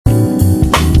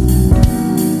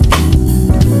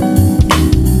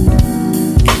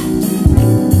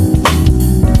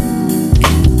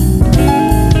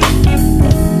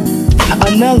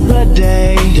another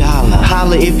day.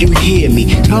 Holla if you hear me.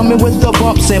 Coming with the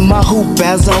bumps in my hoop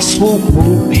as I swoop.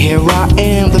 Here I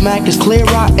am, the Mac is clear,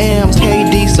 I am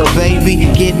K-Dee, so baby,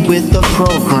 get with the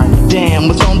program. Damn,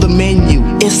 what's on the menu?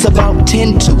 It's about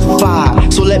 10 to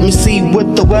 5. So let me see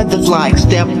what the weather's like.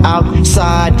 Step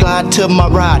outside, glide to my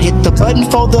ride, hit the button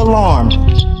for the alarm.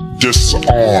 Disarm.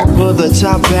 Pull the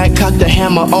top back, cock the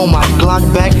hammer on my Glock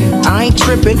back. I ain't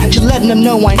tripping, just letting them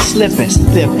know I ain't slipping.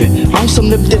 Sipping on some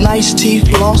Lipton iced tea,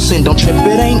 flossing. Don't trip,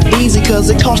 it ain't easy cause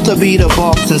it costs to be the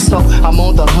boss. And so I'm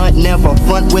on the hunt, never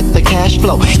front with the cash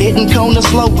flow. Hitting corner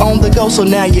slope on the go, so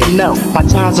now you know. My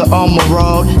tires are on my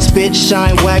road, spit,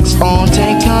 shine, wax on.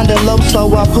 Tank kinda low,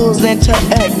 so I pulls into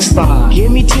Exxon.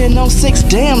 Give me 10 on 6,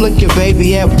 damn, look your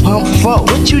baby at pump 4.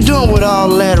 What you doing with all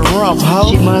that rump, ho?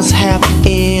 She must have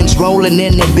ends. Rolling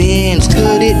in the bins,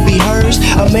 could it be hers?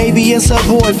 Or maybe it's her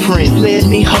boyfriend. Lend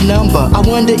me her number. I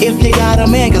wonder if they got a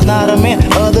man, cause not a man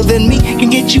other than me can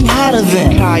get you hotter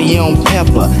than cayenne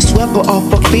pepper. Swept her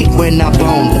off her feet when I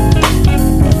boned her.